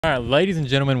All right, ladies and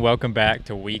gentlemen, welcome back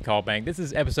to We Call Bank. This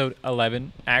is episode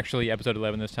 11, actually episode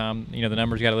 11 this time. You know, the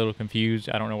numbers got a little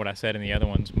confused. I don't know what I said in the other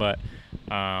ones, but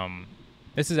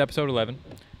this is episode 11.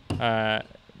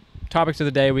 Topics of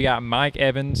the day, we got Mike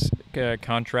Evans'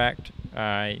 contract.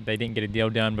 They didn't get a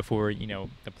deal done before, the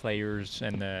players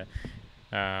and the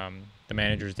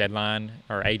manager's deadline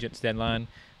or agent's deadline.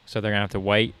 So they're going to have to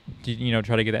wait to,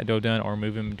 try to get that deal done or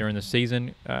move him during the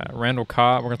season. Randall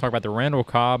Cobb, we're going to talk about the Randall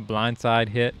Cobb blindside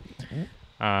hit.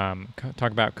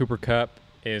 Talk about Cooper Kupp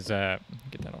get that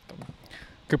off the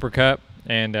Cooper Kupp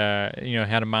and,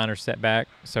 had a minor setback,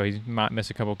 so he might miss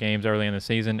a couple games early in the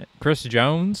season. Chris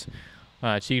Jones,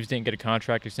 Chiefs didn't get a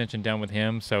contract extension done with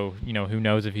him, so, who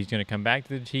knows if he's going to come back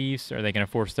to the Chiefs. Are they going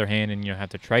to force their hand and,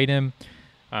 have to trade him?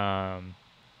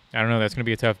 I don't know. That's going to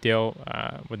be a tough deal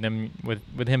with him,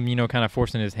 kind of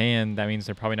forcing his hand. That means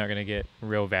they're probably not going to get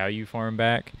real value for him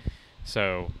back.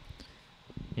 So,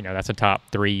 that's a top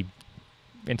 3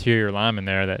 interior lineman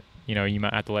there that, you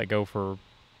might have to let go for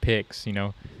picks,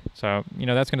 So,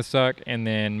 that's going to suck. And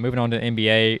then moving on to the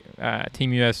NBA,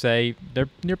 Team USA,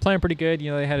 they're playing pretty good.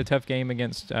 They had a tough game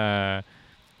against, I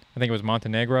think it was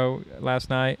Montenegro last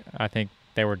night. I think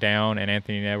they were down, and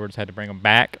Anthony Edwards had to bring them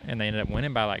back, and they ended up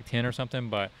winning by like 10 or something.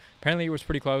 But apparently it was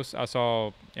pretty close. I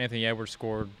saw Anthony Edwards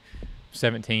scored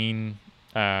 17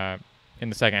 in the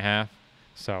second half.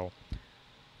 So,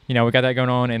 we got that going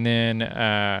on. And then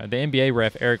the NBA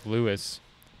ref, Eric Lewis,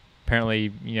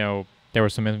 apparently, there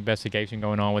was some investigation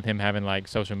going on with him having like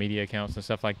social media accounts and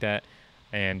stuff like that.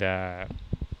 And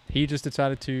he just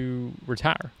decided to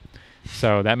retire.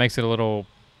 So that makes it a little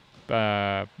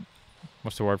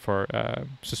what's the word for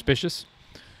suspicious.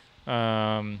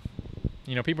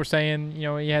 People are saying,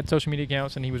 he had social media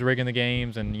accounts and he was rigging the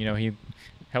games, and, he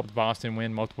helped Boston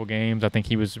win multiple games. I think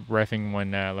he was reffing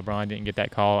when LeBron didn't get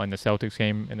that call in the Celtics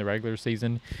game in the regular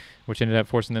season, which ended up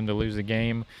forcing them to lose the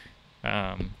game.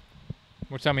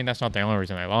 Which, that's not the only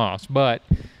reason they lost, but,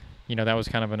 that was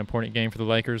kind of an important game for the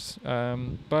Lakers.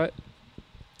 But,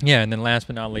 yeah, and then last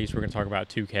but not least, we're going to talk about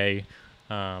 2K.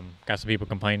 Got some people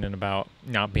complaining about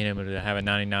not being able to have a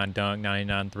 99 dunk,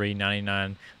 99 3,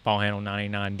 99 ball handle,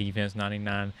 99 defense,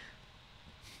 99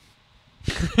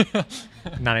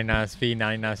 99 speed,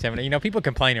 99 7. People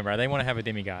complaining, bro. They want to have a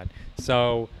demigod.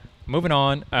 So, moving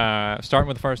on, starting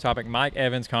with the first topic, Mike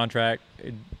Evans' contract.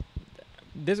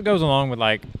 This goes along with,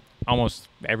 like, almost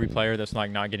every player that's,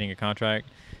 like, not getting a contract.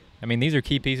 These are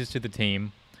key pieces to the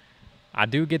team. I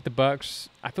do get the Bucks.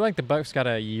 I feel like the Bucks got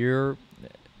a year.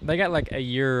 They got like a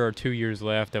year or 2 years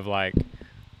left of like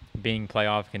being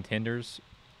playoff contenders,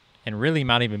 and really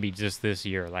might even be just this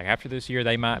year. Like after this year,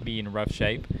 they might be in rough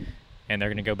shape, and they're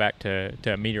going to go back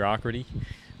to mediocrity.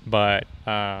 But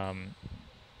I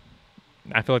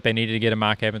feel like they needed to get a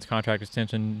Mike Evans contract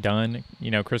extension done.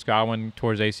 Chris Godwin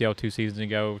tore his ACL 2 seasons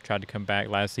ago, tried to come back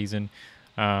last season.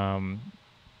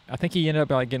 I think he ended up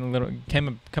like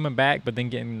getting coming back, but then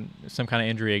getting some kind of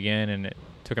injury again, and it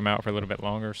took him out for a little bit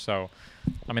longer. So,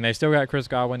 they still got Chris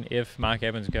Godwin if Mike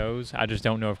Evans goes. I just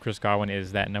don't know if Chris Godwin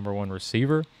is that number one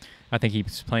receiver. I think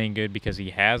he's playing good because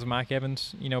he has Mike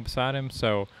Evans, beside him.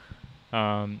 So,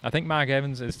 I think Mike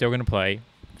Evans is still going to play.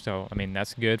 So,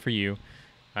 that's good for you.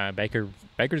 Baker's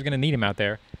going to need him out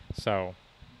there. So,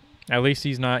 at least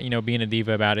he's not, being a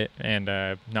diva about it and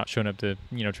not showing up to,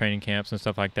 training camps and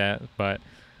stuff like that. But,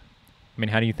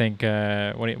 how do you think?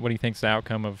 What do you think's the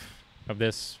outcome of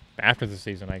this after the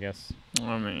season? I guess.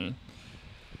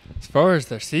 As far as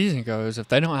their season goes, if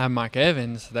they don't have Mike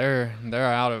Evans, they're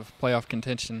out of playoff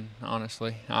contention.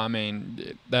 Honestly,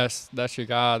 that's your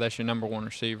guy. That's your number one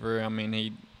receiver.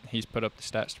 He's put up the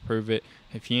stats to prove it.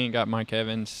 If you ain't got Mike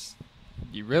Evans,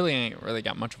 you really ain't really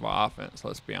got much of an offense.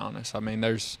 Let's be honest.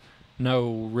 There's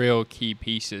no real key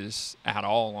pieces at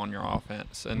all on your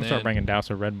offense. And then start bringing Douse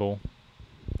a Red Bull.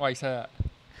 Why is that?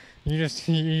 You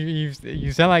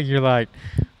sound like you're like.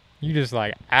 You just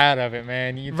like out of it,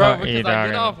 man. Bro, because I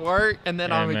get off work and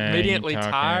then I'm immediately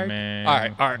tired. Man. All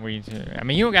right.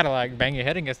 You don't gotta like bang your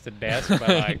head against the desk, but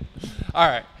like. All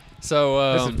right.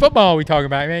 So this is football we talking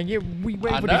about, man. We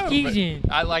wait for the season.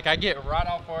 I get right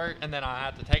off work and then I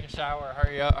have to take a shower.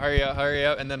 Hurry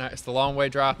up, and then it's the long way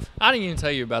drive. I didn't even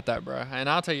tell you about that, bro. And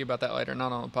I'll tell you about that later,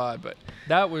 not on the pod. But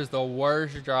that was the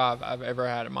worst drive I've ever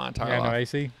had in my entire life. No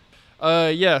AC.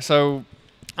 Yeah. So,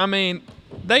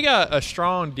 they got a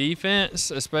strong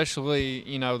defense, especially,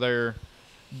 their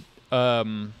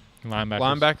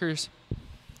linebackers.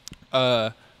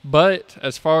 But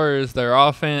as far as their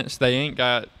offense, they ain't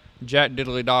got jack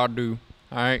diddly do.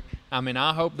 All right.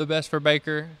 I hope the best for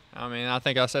Baker. I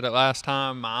think I said it last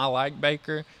time. I like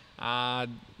Baker. I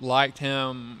liked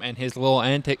him and his little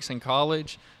antics in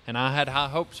college, and I had high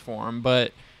hopes for him.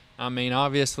 But, I mean,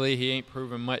 obviously he ain't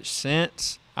proven much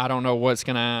since. I don't know what's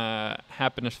going to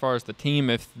happen as far as the team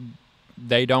if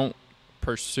they don't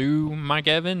pursue Mike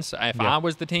Evans. If I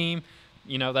was the team,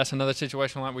 that's another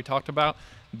situation like we talked about.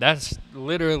 That's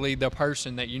literally the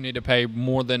person that you need to pay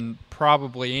more than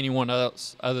probably anyone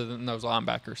else other than those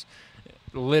linebackers.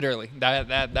 Literally,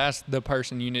 that's the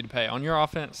person you need to pay on your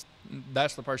offense.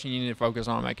 That's the person you need to focus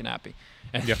on making happy.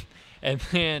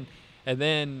 And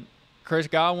then Chris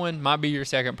Godwin might be your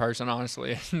second person,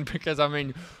 honestly, because I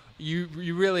mean, you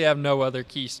really have no other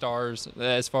key stars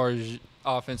as far as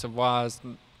offensive wise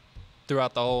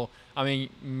throughout the whole. I mean,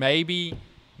 maybe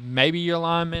your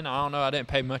linemen. I don't know. I didn't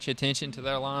pay much attention to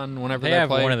their line whenever they have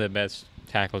played. One of the best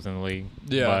tackles in the league.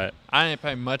 Yeah, but I didn't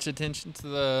pay much attention to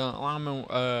the linemen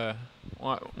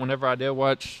whenever I did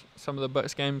watch some of the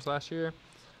Bucs games last year.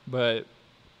 But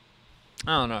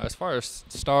I don't know. As far as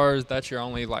stars, that's your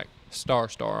only star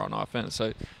on offense.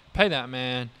 So pay that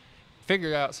man.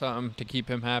 Figure out something to keep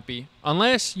him happy.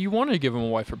 Unless you want to give him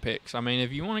away for picks. I mean,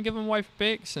 if you want to give him away for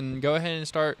picks and go ahead and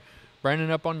start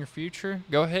branding up on your future,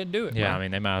 go ahead and do it. Yeah, bro. I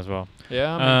mean, they might as well.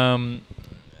 Yeah. I mean,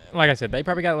 like I said, they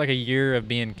probably got a year of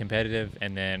being competitive,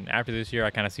 and then after this year, I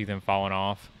kind of see them falling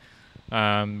off.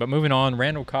 But moving on,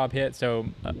 Randall Cobb hit. So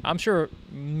I'm sure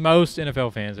most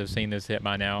NFL fans have seen this hit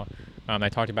by now. They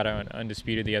talked about it on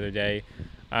Undisputed the other day.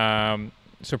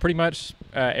 So pretty much,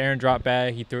 Aaron dropped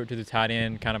back. He threw it to the tight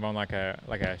end, kind of on like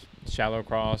a shallow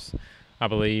cross, I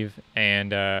believe.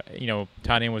 And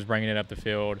tight end was bringing it up the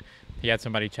field. He had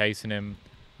somebody chasing him,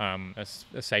 a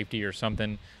safety or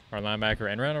something, or a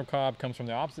linebacker. And Randall Cobb comes from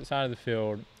the opposite side of the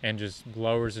field and just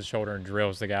lowers his shoulder and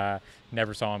drills the guy.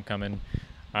 Never saw him coming.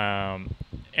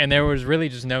 And there was really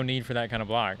just no need for that kind of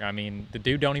block. I mean, the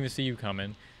dude don't even see you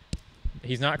coming.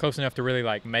 He's not close enough to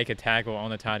really make a tackle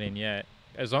on the tight end yet.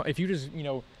 If you just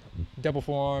double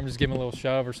forearm, just give him a little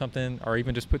shove or something, or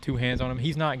even just put two hands on him,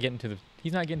 he's not getting to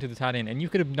the tight end, and you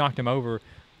could have knocked him over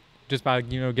just by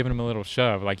giving him a little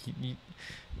shove.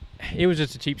 It was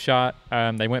just a cheap shot.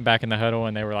 They went back in the huddle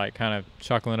and they were kind of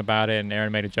chuckling about it, and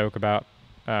Aaron made a joke about,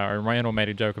 or Randall made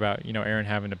a joke about Aaron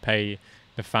having to pay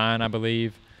the fine, I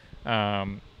believe.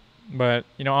 But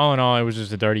all in all, it was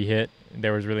just a dirty hit.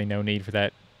 There was really no need for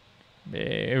that.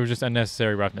 It was just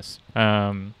unnecessary roughness.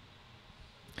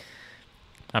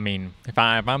 I mean, if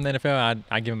I'm the NFL,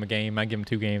 I'd give him a game. I'd give him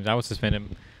 2 games. I would suspend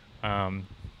him.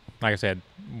 Like I said,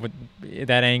 with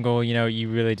that angle, you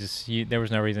really there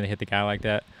was no reason to hit the guy like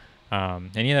that.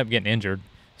 And he ended up getting injured.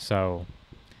 So,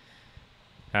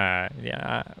 if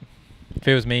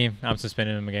it was me, I'm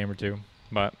suspending him a game or 2.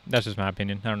 But that's just my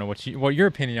opinion. I don't know what your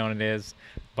opinion on it is,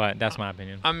 but that's my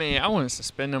opinion. I mean, I wouldn't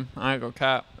suspend him. I ain't gonna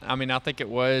cap. I mean, I think it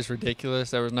was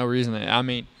ridiculous. There was no reason. I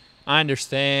mean, I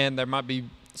understand there might be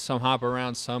some hype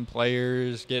around some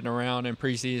players getting around in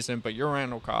preseason, but you're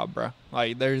Randall Cobb, bro.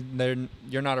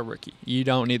 You're not a rookie. You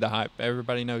don't need the hype.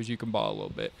 Everybody knows you can ball a little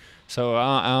bit. So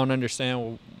I don't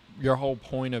understand your whole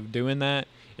point of doing that.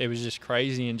 It was just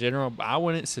crazy in general. I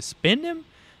wouldn't suspend him.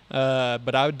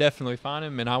 But I would definitely fine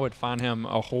him, and I would fine him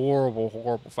a horrible,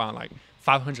 horrible fine, like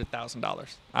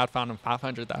 $500,000. I'd fine him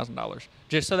 $500,000,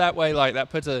 just so that way, that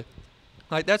puts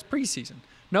that's preseason.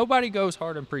 Nobody goes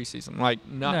hard in preseason,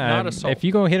 not a soul. If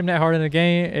you go hit him that hard in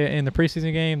the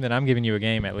preseason game, then I'm giving you a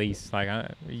game at least.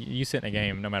 You sit in a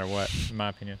game no matter what, in my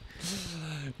opinion.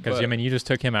 Because you just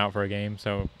took him out for a game,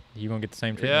 so you're gonna get the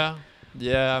same treatment.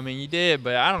 Yeah. I mean, you did,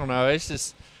 but I don't know. It's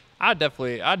just. I'd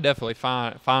definitely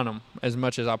fine him as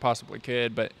much as I possibly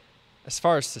could. But as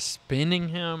far as suspending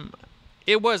him,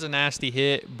 it was a nasty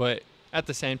hit. But at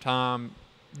the same time,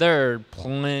 there are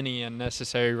plenty of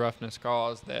necessary roughness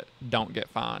calls that don't get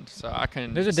fined. So I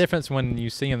couldn't. There's a difference when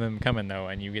you see them coming though,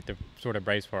 and you get to sort of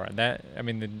brace for it.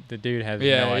 The dude has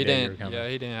no idea you're coming. Yeah,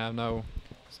 he didn't have no.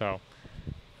 So.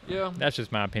 Yeah. That's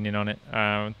just my opinion on it.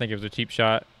 I think it was a cheap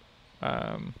shot.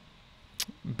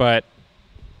 But.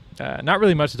 Not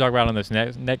really much to talk about on this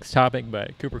next topic,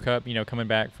 but Cooper Kupp, coming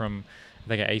back from, I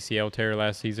think, an ACL tear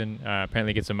last season,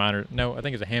 apparently gets I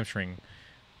think it's a hamstring.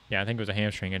 Yeah, I think it was a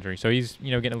hamstring injury. So he's,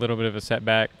 getting a little bit of a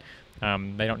setback.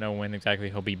 They don't know when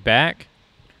exactly he'll be back.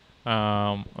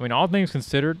 All things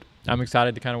considered, I'm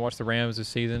excited to kind of watch the Rams this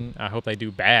season. I hope they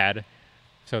do bad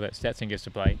so that Stetson gets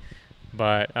to play.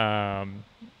 But,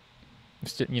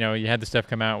 you had the stuff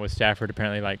come out with Stafford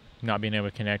apparently not being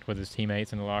able to connect with his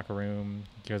teammates in the locker room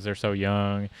because they're so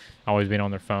young, always being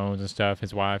on their phones and stuff.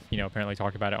 His wife, apparently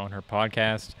talked about it on her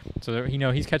podcast. So,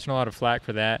 he's catching a lot of flack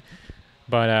for that.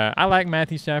 But I like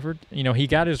Matthew Stafford. He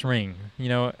got his ring.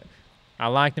 I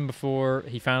liked him before.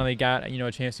 He finally got,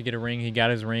 a chance to get a ring. He got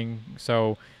his ring.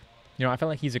 So I feel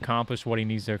like he's accomplished what he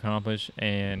needs to accomplish,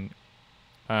 and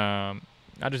I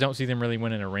just don't see them really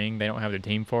winning a ring. They don't have the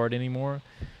team for it anymore.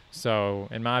 So,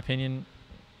 in my opinion,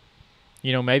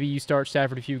 maybe you start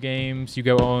Stafford a few games, you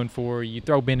go 0-4, you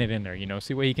throw Bennett in there,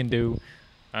 see what he can do.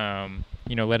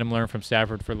 Let him learn from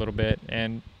Stafford for a little bit.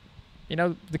 And,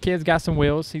 the kid's got some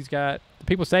wheels.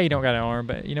 People say he don't got an arm,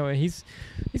 but, he's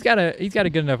got a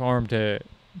good enough arm to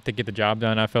get the job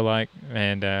done, I feel like.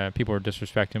 And people are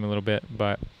disrespecting him a little bit.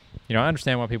 But, I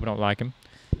understand why people don't like him.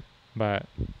 But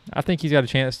I think he's got a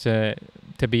chance to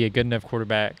be a good enough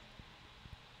quarterback.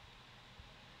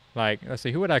 Like, let's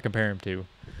see, who would I compare him to?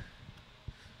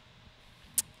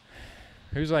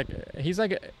 He's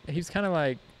kind of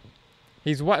like,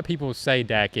 he's what people say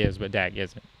Dak is, but Dak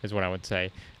isn't, is what I would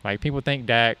say. Like, people think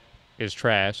Dak is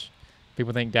trash.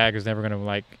 People think Dak is never going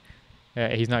to,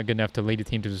 he's not good enough to lead a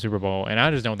team to the Super Bowl, and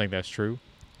I just don't think that's true.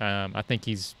 I think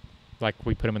he's, like,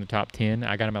 we put him in the top 10.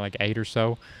 I got him at, like, 8 or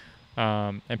so.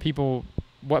 And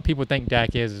what people think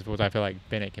Dak is what I feel like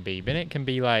Bennett can be. Bennett can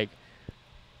be, like,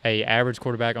 a average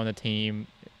quarterback on the team,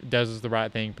 does the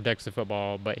right thing, protects the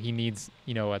football, but he needs,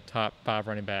 a top 5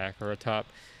 running back or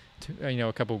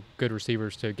a couple good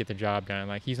receivers to get the job done.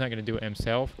 Like, he's not going to do it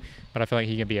himself, but I feel like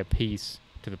he can be a piece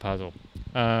to the puzzle.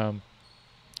 And,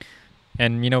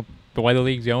 the way the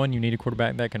league's going, you need a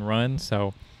quarterback that can run.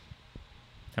 So,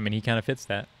 I mean, he kind of fits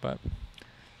that. But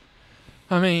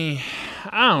I mean,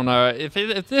 I don't know.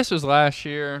 If this was last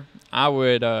year, I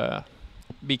would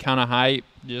be kind of hyped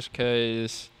just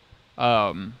because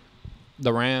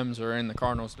the Rams are in the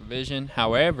Cardinals division.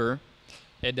 However,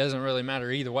 it doesn't really matter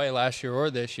either way last year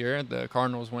or this year. The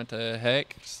Cardinals went to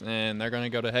heck, and they're going to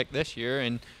go to heck this year.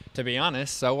 And to be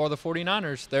honest, so are the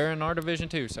 49ers. They're in our division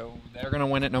too, so they're going to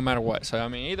win it no matter what. So, I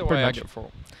mean, either way, I get for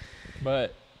them.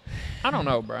 But I don't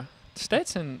know, bro.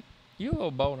 Stetson, you a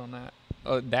little bold on that.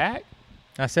 Dak?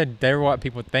 I said they're what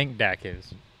people think Dak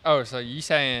is. Oh, so you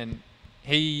saying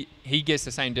he gets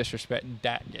the same disrespect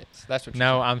Dak gets. That's what you're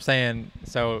saying. No, I'm saying,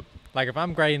 so, like, if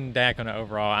I'm grading Dak on an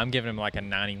overall, I'm giving him, like, a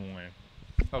 91.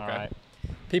 Okay. Right?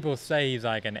 People say he's,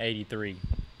 like, an 83. You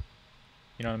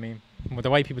know what I mean? With the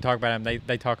way people talk about him,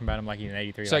 they talk about him like he's an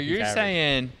 83. So like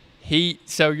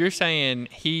you're saying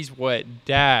he's what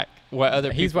Dak, what other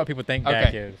people. He's what people think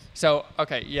Dak is. So,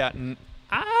 okay, yeah.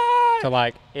 So,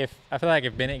 like, I feel like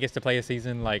if Bennett gets to play a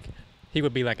season, like, he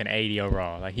would be like an 80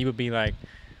 overall. Like, he would be, like,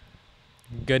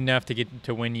 good enough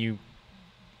to win you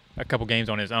a couple games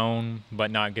on his own, but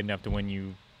not good enough to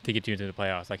get you into the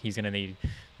playoffs. Like, he's going to need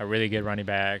a really good running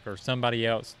back or somebody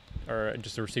else, or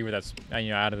just a receiver that's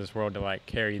out of this world to, like,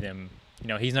 carry them.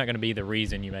 He's not going to be the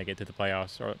reason you make it to the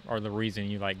playoffs or the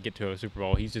reason you, like, get to a Super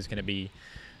Bowl. He's just going to be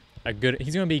he's going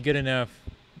to be good enough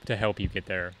to help you get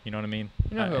there. You know what I mean?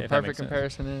 You know who a perfect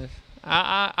comparison is?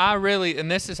 I really, and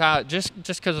this is how, just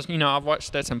because, I've watched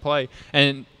Stetson play,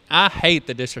 and I hate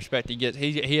the disrespect he gets.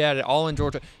 He had it all in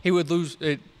Georgia. He would lose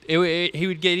it. He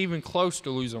would get even close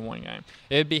to losing one game.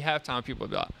 It'd be halftime. People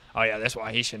would be like, "Oh yeah, that's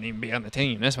why he shouldn't even be on the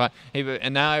team. That's why."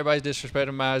 And now everybody's disrespecting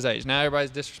him by his age. Now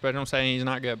everybody's disrespecting him, saying he's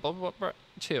not good. Blah blah blah.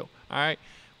 Chill. All right.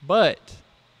 But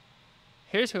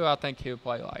here's who I think he would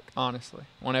play like, honestly,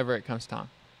 whenever it comes time.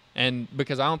 And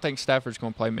because I don't think Stafford's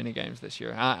going to play many games this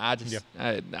year. I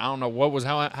don't know what was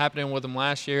happening with him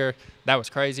last year. That was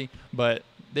crazy. But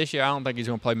this year, I don't think he's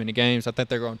going to play many games. I think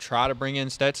they're going to try to bring in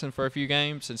Stetson for a few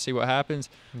games and see what happens.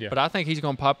 Yeah. But I think he's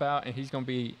going to pop out, and he's going to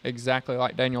be exactly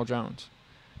like Daniel Jones.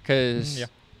 Because,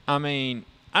 I mean,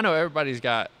 I know everybody's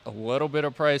got a little bit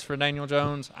of praise for Daniel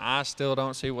Jones. I still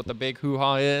don't see what the big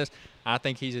hoo-ha is. I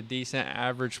think he's a decent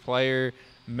average player,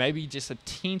 maybe just a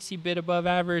teensy bit above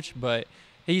average, but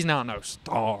he's not no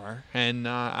star. And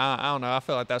I don't know. I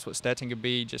feel like that's what Stetson could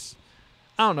be. Just,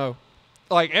 I don't know.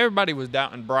 Like, everybody was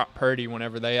doubting Brock Purdy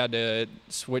whenever they had to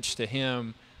switch to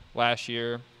him last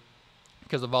year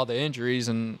because of all the injuries,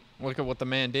 and look at what the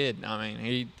man did. I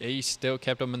mean, he still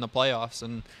kept them in the playoffs,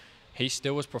 and he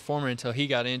still was performing until he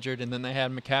got injured, and then they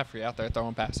had McCaffrey out there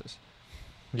throwing passes.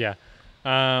 Yeah.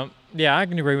 I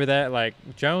can agree with that.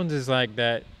 Like, Jones is like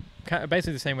that,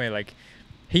 basically the same way. Like,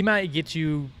 he might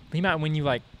win you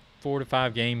like 4 to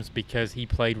 5 games because he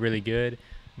played really good.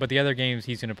 But the other games,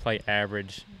 he's going to play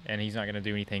average, and he's not going to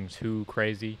do anything too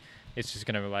crazy. It's just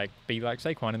going to like be like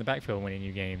Saquon in the backfield winning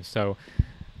you games. So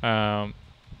I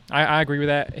agree with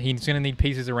that. He's going to need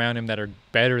pieces around him that are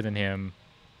better than him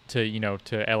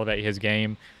to elevate his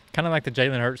game. Kind of like the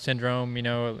Jalen Hurts syndrome.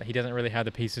 He doesn't really have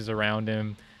the pieces around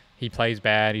him. He plays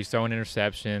bad. He's throwing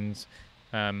interceptions.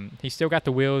 He's still got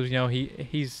the wheels.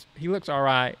 He looks all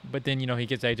right, but then he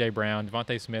gets A.J. Brown.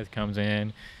 Devontae Smith comes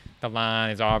in. The line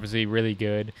is obviously really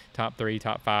good. Top 3,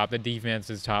 top 5. The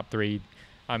defense is top 3.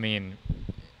 I mean,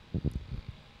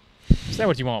 say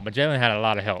what you want, but Jalen had a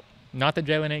lot of help. Not that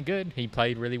Jalen ain't good. He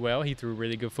played really well. He threw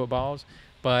really good footballs.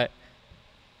 But,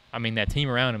 I mean, that team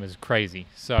around him is crazy.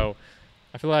 So,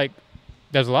 I feel like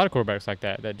there's a lot of quarterbacks like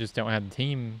that just don't have the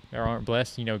team or aren't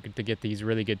blessed, to get these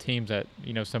really good teams that,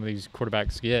 some of these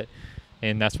quarterbacks get.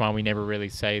 And that's why we never really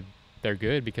say they're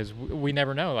good, because we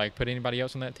never know. Like, put anybody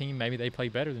else on that team, maybe they play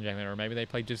better than Jalen, or maybe they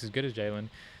play just as good as Jalen.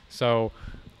 So,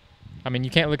 I mean, you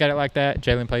can't look at it like that.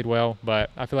 Jalen played well, but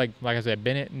I feel like I said,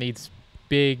 Bennett needs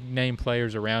big name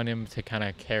players around him to kind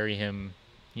of carry him.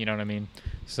 You know what I mean?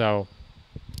 So,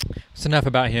 it's enough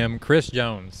about him. Chris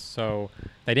Jones. So,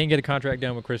 they didn't get a contract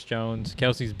done with Chris Jones.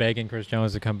 Kelsey's begging Chris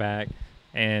Jones to come back.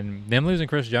 And them losing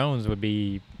Chris Jones would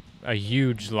be a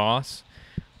huge loss.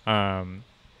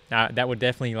 That would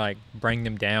definitely, bring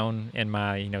them down in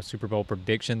my, Super Bowl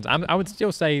predictions. I would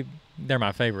still say they're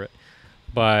my favorite.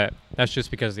 But that's just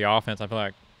because the offense, I feel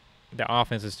like the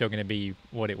offense is still going to be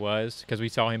what it was, because we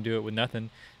saw him do it with nothing.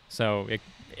 So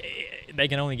they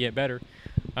can only get better.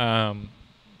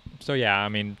 So, yeah, I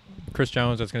mean, Chris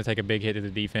Jones, that's going to take a big hit to the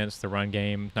defense. The run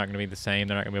game not going to be the same.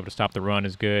 They're not going to be able to stop the run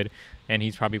as good. And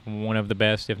he's probably one of the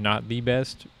best, if not the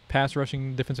best, pass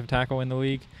rushing defensive tackle in the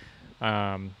league.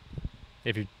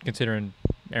 If you're considering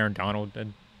Aaron Donald a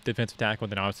defensive tackle,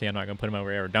 then obviously I'm not going to put him over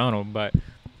Aaron Donald. But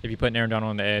if you put Aaron Donald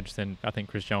on the edge, then I think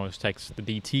Chris Jones takes the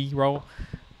DT role.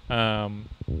 But,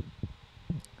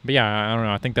 yeah, I don't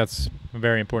know. I think that's a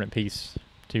very important piece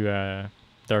to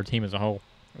their team as a whole.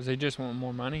 Does he just want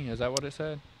more money? Is that what it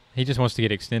said? He just wants to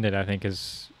get extended, I think,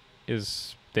 is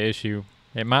the issue.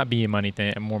 It might be a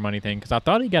more money thing, because I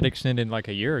thought he got extended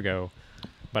a year ago,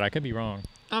 but I could be wrong.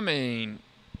 I mean,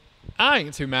 I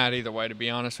ain't too mad either way, to be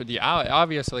honest with you.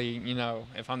 Obviously,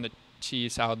 if I'm the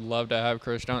Chiefs, I would love to have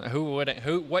Chris Jones. Who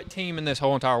wouldn't? What team in this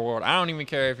whole entire world? I don't even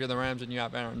care if you're the Rams and you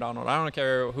have Aaron Donald. I don't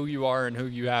care who you are and who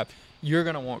you have. You're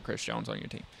going to want Chris Jones on your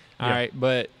team. All right?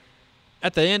 But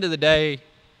at the end of the day,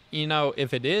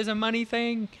 if it is a money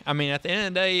thing, I mean, at the end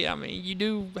of the day, I mean, you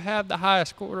do have the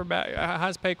highest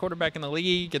paid quarterback in the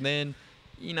league, and then,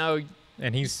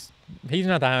 And he's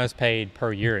not the highest paid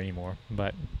per year anymore,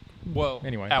 but well,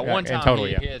 anyway, at one time total,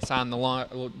 he had signed the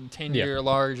 10-year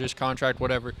largest contract,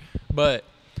 whatever.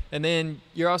 And then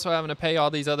you're also having to pay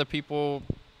all these other people.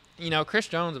 Chris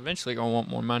Jones eventually gonna want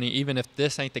more money, even if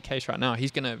this ain't the case right now.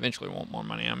 He's gonna eventually want more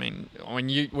money. I mean, when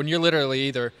you're literally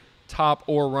either top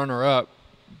or runner up,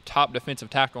 top defensive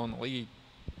tackle in the league.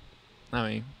 I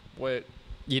mean,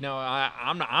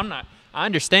 I'm not. I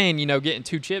understand. Getting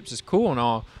 2 chips is cool and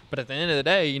all, but at the end of the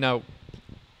day,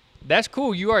 that's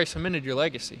cool. You already cemented your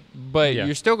legacy, but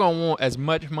you're still gonna want as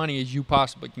much money as you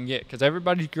possibly can get, because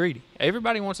everybody's greedy.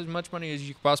 Everybody wants as much money as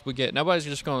you can possibly get. Nobody's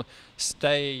just gonna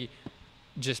stay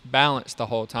just balanced the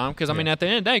whole time, because I mean, at the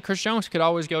end of the day, Chris Jones could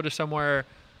always go to somewhere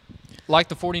like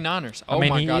the 49ers. I mean,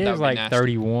 my God, that would be nasty.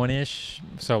 31-ish,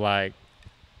 so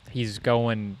he's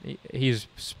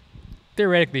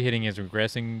theoretically hitting his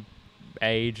regressing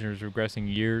age or his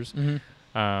regressing years.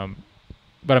 Mm-hmm.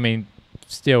 But I mean,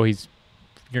 still, you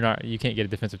can't get a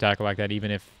defensive tackle like that.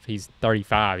 Even if he's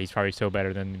 35, he's probably still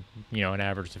better than an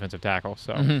average defensive tackle.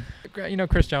 So,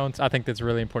 Chris Jones, I think that's a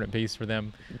really important piece for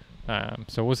them.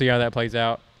 So we'll see how that plays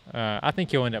out. I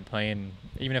think he'll end up playing,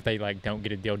 even if they don't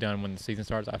get a deal done when the season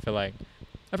starts. I feel like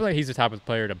he's the type of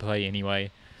player to play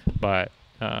anyway. But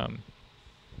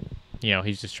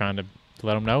he's just trying to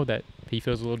let them know that he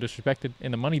feels a little disrespected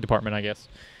in the money department, I guess.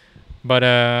 But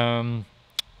I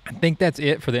think that's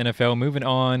it for the NFL. Moving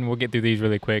on, we'll get through these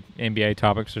really quick. NBA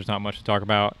topics, there's not much to talk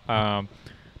about.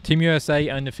 Team USA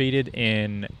undefeated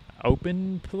in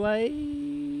open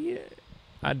play.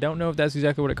 I don't know if that's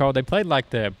exactly what it's called. They played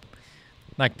the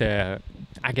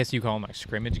I guess you call them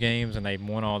scrimmage games, and they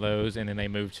won all those, and then they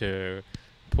moved to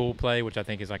pool play, which I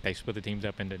think is they split the teams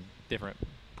up into different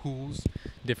pools,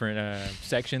 different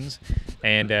sections,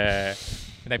 and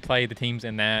they played the teams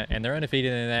in that, and they're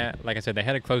undefeated in that. Like I said, they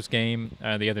had a close game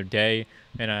the other day,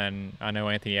 and I know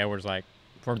Anthony Edwards,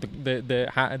 for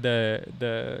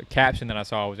the caption that I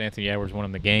saw was Anthony Edwards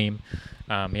won the game.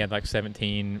 He had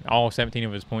 17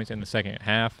 of his points in the second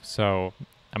half. So,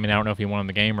 I mean, I don't know if he won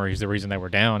the game or he's the reason they were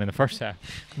down in the first half.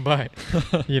 But,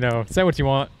 say what you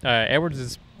want. Edwards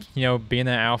is, being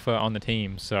that alpha on the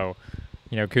team. So,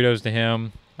 kudos to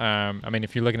him. I mean,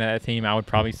 if you're looking at that team, I would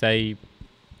probably say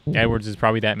Edwards is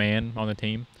probably that man on the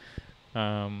team.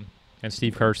 And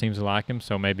Steve Kerr seems to like him.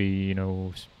 So maybe,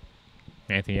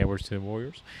 Anthony Edwards to the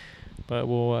Warriors. But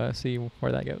we'll see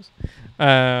where that goes.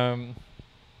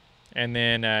 And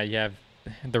then you have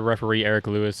the referee, Eric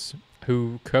Lewis,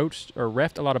 who coached or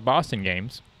reffed a lot of Boston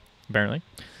games, apparently.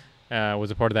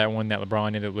 Was a part of that one that LeBron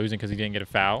ended up losing because he didn't get a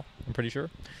foul, I'm pretty sure.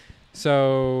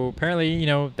 So apparently,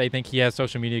 they think he has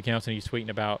social media accounts and he's tweeting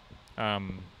about,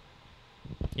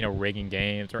 rigging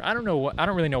games, or I don't know what. I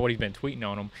don't really know what he's been tweeting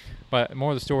on them. But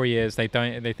more of the story is they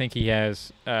think he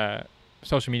has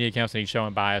social media accounts and he's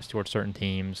showing bias towards certain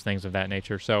teams, things of that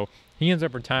nature. So he ends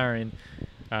up retiring,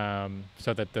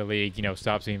 so that the league,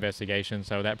 stops the investigation.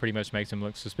 So that pretty much makes him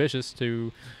look suspicious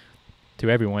to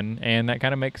everyone, and that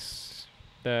kind of makes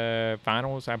the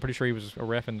finals. I'm pretty sure he was a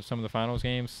ref in some of the finals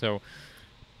games. So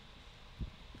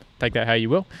take that how you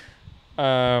will.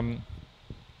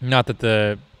 Not that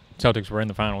the Celtics were in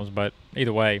the finals, but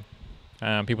either way,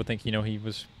 people think he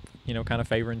was kind of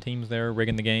favoring teams there,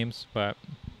 rigging the games. But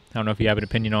I don't know if you have an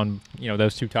opinion on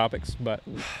those two topics. But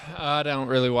I don't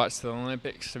really watch the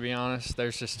Olympics, to be honest.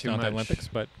 There's just too much. Not the Olympics,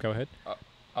 but go ahead.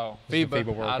 FIBA. FIBA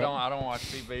World I Cup. don't watch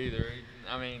FIBA either.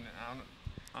 I mean,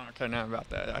 I don't care nothing about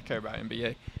that. I care about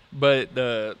NBA. But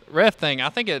the ref thing, I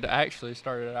think it actually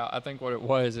started out. I think what it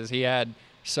was is he had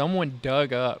someone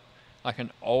dug up like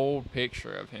an old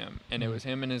picture of him, and it was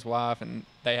him and his wife, and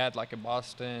they had like a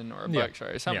Boston or a Bucks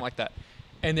shirt or something like that.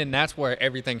 And then that's where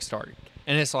everything started.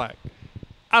 And it's like,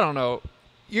 I don't know.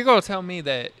 You're going to tell me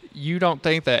that you don't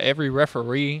think that every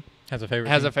referee has a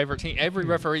favorite team. Every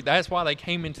referee, that's why they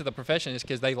came into the profession, is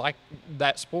because they like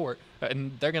that sport,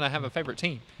 and they're going to have a favorite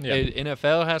team. Yeah.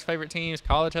 NFL has favorite teams.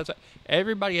 College has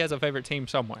everybody has a favorite team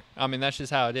somewhere. I mean, that's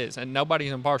just how it is, and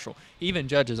nobody's impartial. Even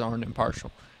judges aren't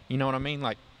impartial. You know what I mean?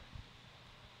 Like,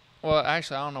 well,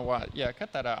 actually, I don't know why. Yeah,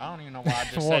 cut that out. I don't even know why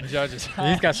I just said judges.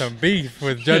 He's got some beef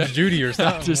with Judge Judy or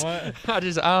something. I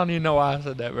don't even know why I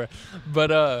said that, bro.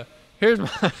 But here's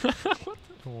my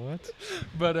what?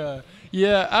 But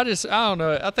yeah, I don't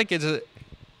know. I think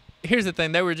here's the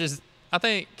thing. They were just, I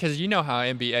think, because you know how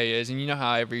NBA is, and you know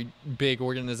how every big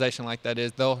organization like that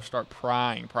is, they'll start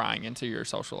prying into your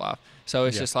social life. So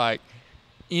it's just like,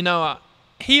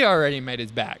 he already made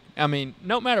his back. I mean,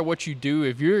 no matter what you do,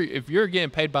 if you're getting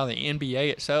paid by the NBA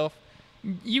itself,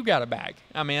 you got a bag.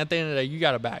 I mean, at the end of the day, you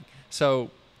got a bag. So,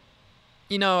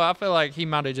 I feel like he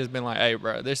might have just been like, hey,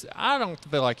 bro, I don't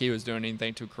feel like he was doing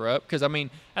anything too corrupt. Because, I mean,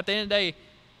 at the end of the day,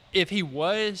 if he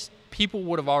was, people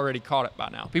would have already caught it by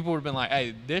now. People would have been like,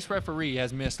 hey, this referee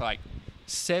has missed like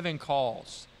 7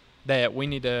 calls that we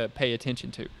need to pay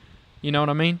attention to. You know what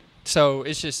I mean? So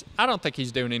it's just, I don't think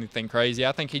he's doing anything crazy.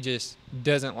 I think he just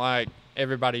doesn't like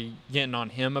everybody getting on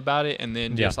him about it, and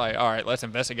then just like, all right, let's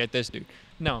investigate this dude.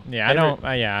 No. Yeah,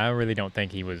 I really don't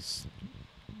think he was.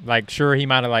 Like, sure, he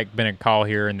might have like been a call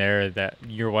here and there that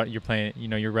you're playing,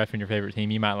 you're reffing your favorite team.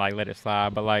 You might like let it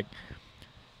slide, but like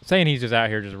saying he's just out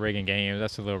here just rigging games,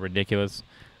 that's a little ridiculous.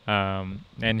 And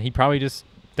he probably just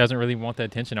doesn't really want the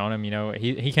attention on him.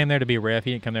 He came there to be a ref.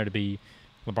 He didn't come there to be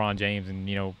LeBron James, and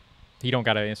he don't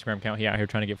got an Instagram account. He out here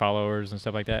trying to get followers and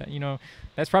stuff like that.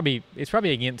 It's probably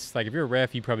against, like, if you're a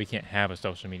ref, you probably can't have a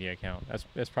social media account.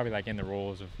 That's probably like in the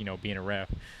rules of being a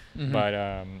ref.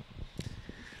 Mm-hmm.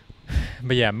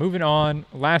 But yeah, moving on.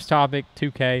 Last topic,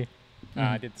 2K.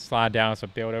 I did slide down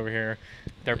some build over here.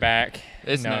 They're back.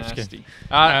 It's nasty.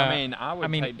 I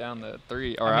would take down the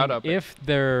 3 or I'd up if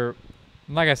they're,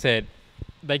 like I said,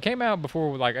 they came out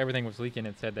before like everything was leaking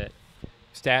and said that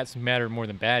stats matter more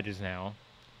than badges now.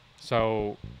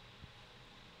 So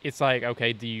it's like,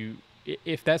 okay,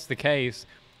 if that's the case,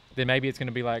 then maybe it's going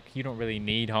to be like you don't really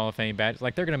need Hall of Fame badges.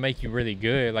 Like, they're going to make you really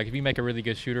good. Like, if you make a really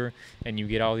good shooter and you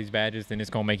get all these badges, then it's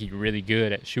going to make you really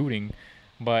good at shooting.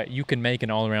 But you can make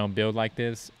an all-around build like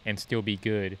this and still be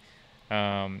good.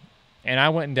 And I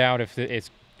wouldn't doubt if it's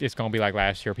going to be like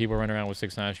last year. People run around with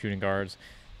 6'9" shooting guards,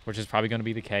 which is probably going to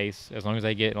be the case as long as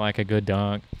they get like a good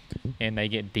dunk and they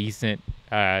get decent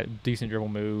dribble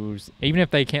moves. Even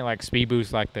if they can't like speed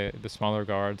boost like the smaller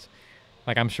guards.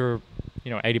 Like, I'm sure,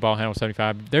 80 ball handle,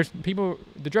 75. There's people,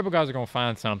 the dribble guys are going to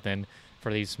find something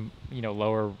for these,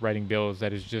 lower rating builds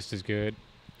that is just as good.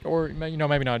 Or, maybe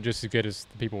not just as good as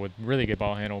the people with really good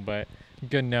ball handle, but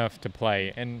good enough to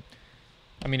play. And,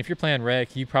 I mean, if you're playing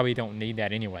rec, you probably don't need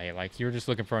that anyway. Like, you're just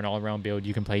looking for an all-around build.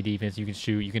 You can play defense, you can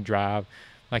shoot, you can drive.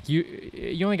 Like,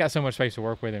 you only got so much space to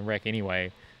work with in rec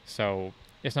anyway. So,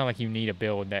 it's not like you need a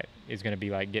build that is going to be,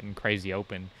 like, getting crazy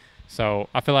open. So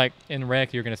I feel like in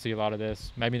rec you're going to see a lot of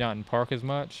this. Maybe not in park as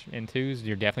much. In twos,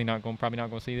 you're definitely probably not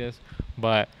going to see this.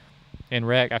 But in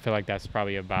rec, I feel like that's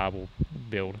probably a viable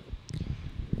build.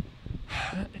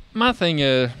 My thing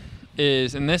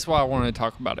is, and this is why I wanted to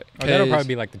talk about it. That'll probably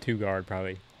be like the 2 guard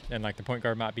probably, and like the point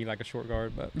guard might be like a short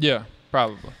guard. But yeah,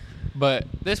 probably. But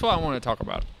this is why I want to talk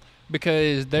about it,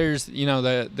 because there's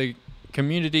the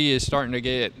community is starting to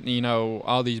get,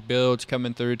 all these builds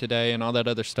coming through today and all that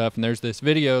other stuff. And there's this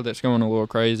video that's going a little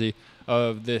crazy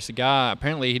of this guy.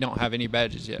 Apparently he don't have any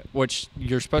badges yet, which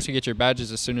you're supposed to get your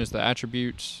badges as soon as the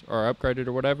attributes are upgraded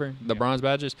or whatever, the bronze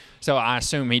badges. So I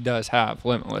assume he does have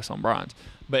Limitless on bronze.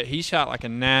 But he shot like a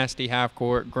nasty half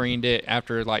court, greened it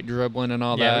after like dribbling and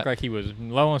all that. Yeah, it looked like he was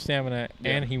low on stamina,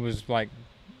 and he was like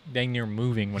dang near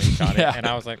moving when he shot it. And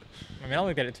I was like, I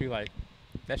looked at it too, like,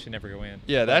 that should never go in.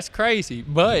 Yeah, that's crazy.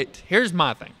 But here's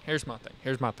my thing. All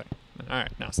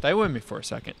right, now stay with me for a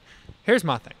second. Here's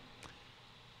my thing.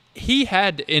 He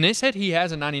had, and it said he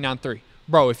has a 99.3.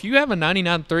 Bro, if you have a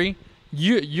 99.3,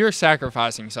 you're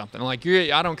sacrificing something. Like,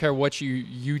 I don't care what you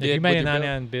did. If you made a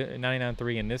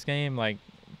 99.3 in this game, like,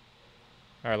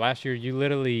 or last year, you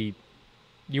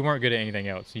weren't good at anything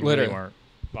else. You literally really weren't.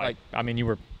 Like, you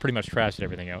were pretty much trash at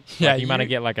everything else. Yeah, like, you might have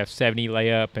get like a 70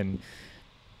 layup and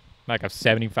like a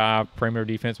 75 perimeter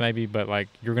defense maybe, but like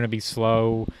you're gonna be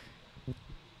slow.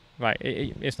 Like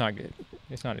it's not good.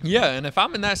 It's not. Yeah, and if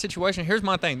I'm in that situation, here's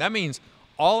my thing. That means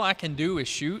all I can do is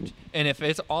shoot, and if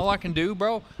it's all I can do,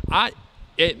 bro,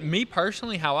 me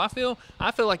personally, how I feel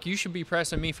like you should be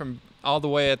pressing me from all the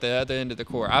way at the other end of the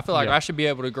court. I feel like I should be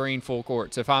able to green full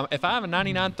courts. If I have a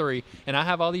 99.3 and I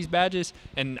have all these badges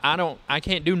and I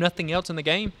can't do nothing else in the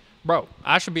game, bro,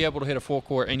 I should be able to hit a full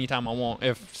court anytime I want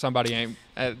if somebody ain't.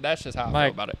 That's just how I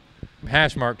feel about it.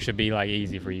 Hash mark should be like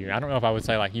easy for you. I don't know if I would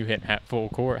say like you hit half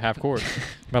court,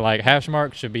 but like hash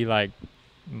mark should be like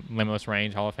Limitless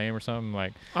Range Hall of Fame or something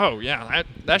like. Oh yeah,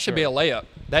 that should be a layup.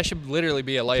 That should literally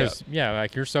be a layup. Yeah,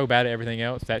 like you're so bad at everything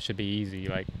else, that should be easy.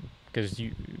 Like, because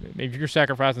if you're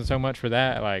sacrificing so much for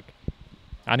that, like,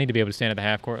 I need to be able to stand at the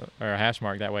half court or a hash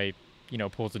mark. That way,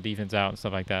 pulls the defense out and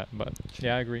stuff like that. But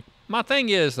yeah, I agree. My thing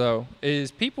is though,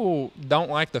 is people don't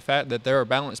like the fact that there are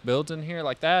balanced builds in here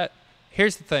like that.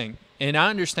 Here's the thing, and I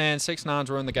understand 6'9s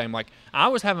were in the game. Like, I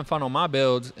was having fun on my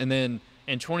builds, and then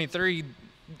in 23.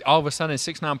 All of a sudden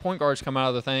 6'9" point guards come out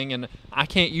of the thing, and I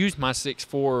can't use my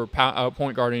 6'4"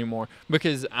 point guard anymore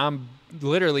because I'm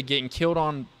literally getting killed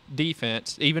on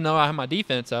defense. Even though I have my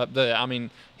defense up,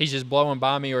 he's just blowing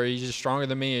by me, or he's just stronger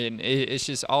than me, and it's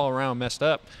just all around messed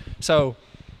up. So,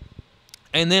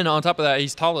 and then on top of that,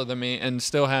 he's taller than me and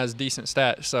still has decent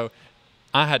stats. So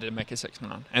I had to make it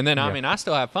 6'9", and then I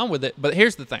still have fun with it. But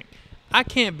here's the thing, I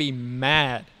can't be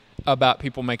mad about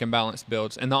people making balanced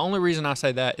builds, and the only reason I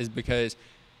say that is because,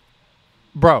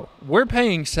 bro, we're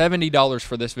paying $70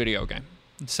 for this video game.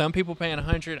 Some people paying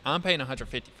 $100. I'm paying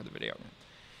 $150 for the video game.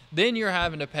 Then you're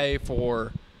having to pay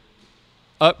for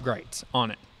upgrades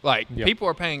on it. Like, people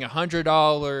are paying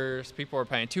 $100. People are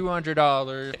paying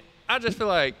 $200. I just feel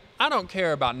like I don't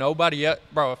care about nobody else.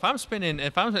 Bro,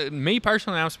 me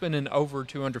personally, I'm spending over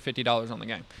 $250 on the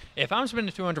game. If I'm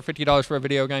spending $250 for a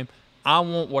video game, I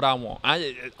want what I want.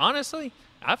 Honestly,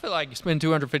 I feel like you spend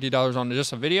 $250 on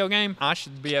just a video game, I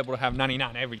should be able to have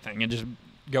 99 everything and just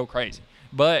go crazy.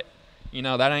 But,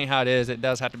 that ain't how it is. It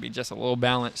does have to be just a little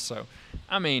balanced. So,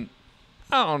 I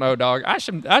don't know, dog. I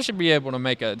should be able to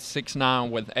make a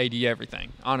 6'9" with 80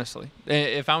 everything, honestly.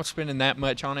 If I'm spending that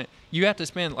much on it, you have to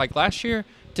spend, like last year,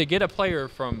 to get a player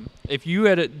from, if you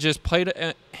had just played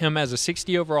him as a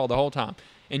 60 overall the whole time,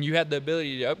 and you had the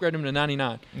ability to upgrade him to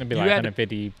 99. It'd be like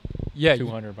 150. Yeah,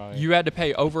 200 probably. You had to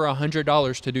pay over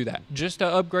 $100 to do that, just to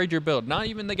upgrade your build. Not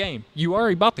even the game. You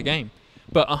already bought the game,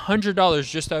 but $100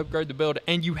 just to upgrade the build,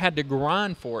 and you had to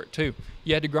grind for it too.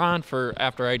 You had to grind for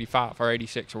after 85 or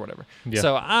 86 or whatever. Yeah.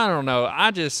 So I don't know.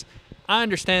 I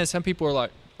understand some people are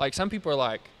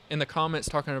like in the comments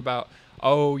talking about,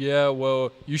 oh yeah,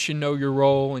 well you should know your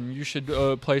role and you should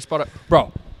play spot up.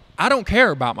 Bro, I don't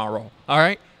care about my role. All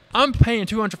right. I'm paying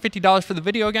 $250 for the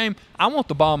video game. I want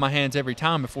the ball in my hands every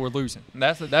time if we're losing.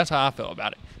 That's how I feel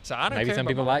about it. So I don't Maybe care some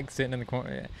about people like sitting in the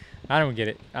corner. I don't get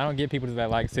it. I don't get people that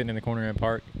like sitting in the corner in the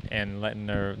park and letting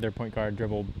their point guard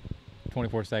dribble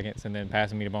 24 seconds and then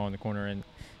passing me the ball in the corner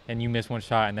and you miss one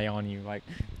shot and they on you. Like,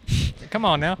 come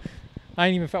on now. I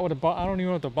ain't even felt what the ball. I don't even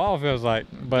know what the ball feels like.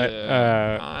 But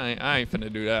I ain't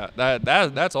finna do that.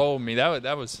 That's old me.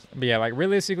 That was. But yeah, like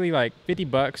realistically, like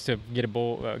 $50 to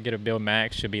get a build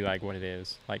max should be like what it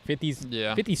is. Like 50's.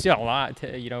 Yeah. 50's still a lot,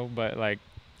 but like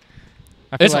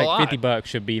I feel like $50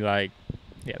 should be like,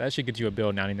 yeah, that should get you a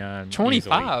build 99. 25.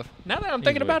 Easily. Now that I'm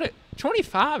thinking about it,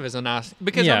 25 is a nice,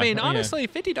 because honestly,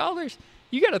 $50.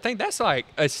 You got to think that's like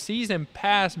a season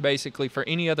pass basically for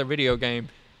any other video game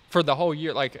for the whole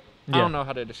year. Like. I don't know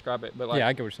how to describe it, but like, yeah,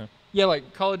 I get what you're saying. Yeah,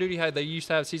 like Call of Duty they used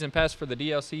to have season pass for the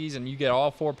DLCs, and you get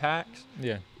all 4 packs.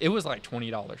 Yeah, it was like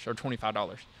 $20 or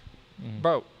 $25.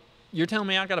 Bro, you're telling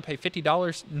me I got to pay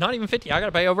 $50? Not even $50. I got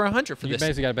to pay over $100 for this. You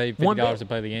basically got to pay $50 to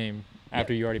play the game.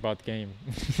 after you already bought the game.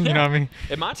 You know what I mean?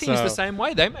 And my team's the same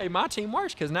way. They made my team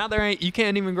worse because now you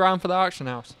can't even grind for the auction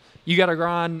house. You got to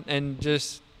grind and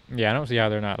just. Yeah, I don't see how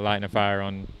they're not lighting a fire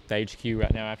on the HQ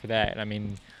right now after that. I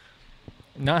mean,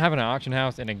 not having an auction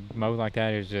house in a mode like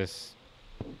that is just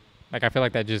like I feel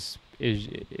like that just is.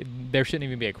 There shouldn't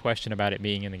even be a question about it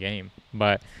being in the game,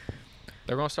 but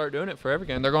they're gonna start doing it for every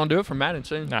game. They're gonna do it for Madden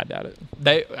soon. I doubt it.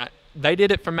 They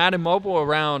did it for Madden Mobile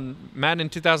around Madden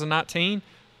 2019.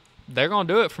 They're gonna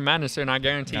do it for Madden soon. I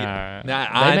guarantee it.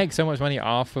 They make so much money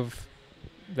off of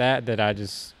that I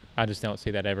just don't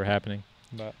see that ever happening.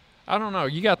 But I don't know.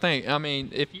 You got to think. I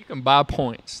mean, if you can buy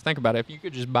points, think about it. If you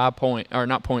could just buy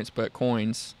not points, but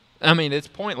coins. I mean, it's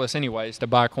pointless anyways to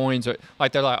buy coins.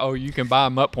 Like they're like, oh, you can buy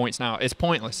MUT points now. It's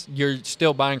pointless. You're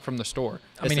still buying from the store.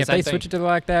 I mean, if they switch it to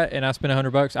like that and I spend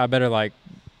 $100, I better like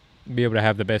be able to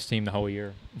have the best team the whole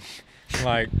year.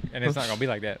 Like, and it's not gonna be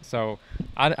like that. So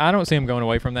I don't see them going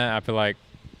away from that. I feel like,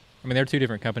 I mean, they're two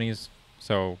different companies.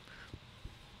 So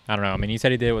I don't know. I mean, he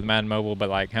said he did it with Madden Mobile, but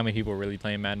like, how many people are really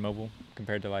playing Madden Mobile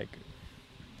compared to like?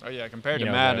 Oh yeah, compared to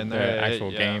Madden, the actual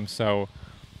game. So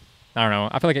I don't know.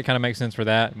 I feel like it kind of makes sense for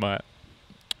that, but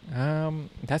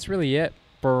that's really it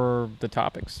for the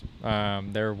topics.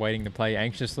 They're waiting to play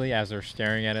anxiously as they're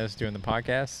staring at us doing the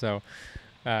podcast. So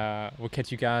we'll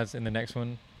catch you guys in the next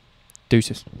one.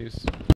 Deuces.